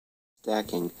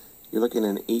Stacking, you're looking at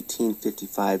an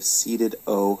 1855 seeded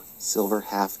O silver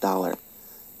 $50.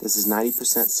 This is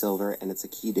 90% silver and it's a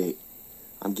key date.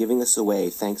 I'm giving this away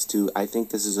thanks to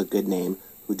IThink ThisIsAGoodName,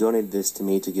 who donated this to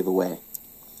me to give away.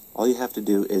 All you have to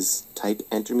do is type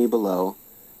enter me below,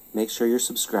 make sure you're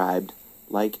subscribed,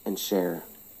 like and share.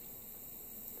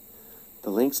 The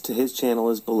links to his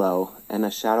channel is below, and a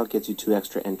shout out gets you 2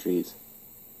 extra entries.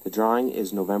 The drawing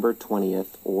is November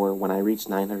 20th, or when I reach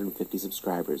 950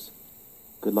 subscribers.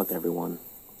 Good luck, everyone.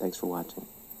 Thanks for watching.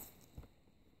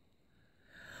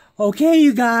 Okay,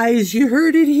 you guys, you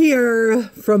heard it here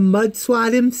from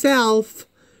MUDSWAT himself.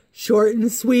 Short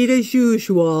and sweet as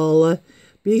usual.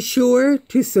 Be sure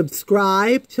to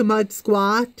subscribe to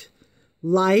MUDSWAT,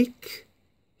 like,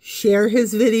 share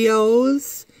his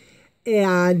videos,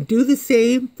 and do the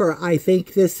same for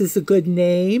IThink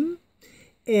ThisIsAGoodName.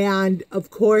 And, of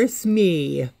course,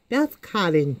 me, Beth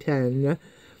Coddington.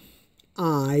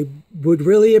 I would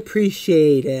really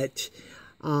appreciate it.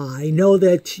 I know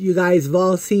that you guys have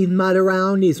all seen Mud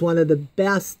around. He's one of the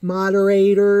best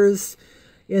moderators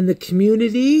in the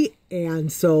community.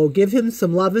 And so give him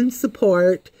some love and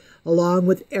support along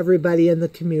with everybody in the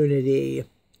community.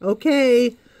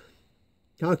 Okay.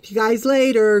 Talk to you guys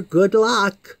later. Good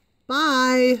luck.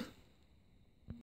 Bye.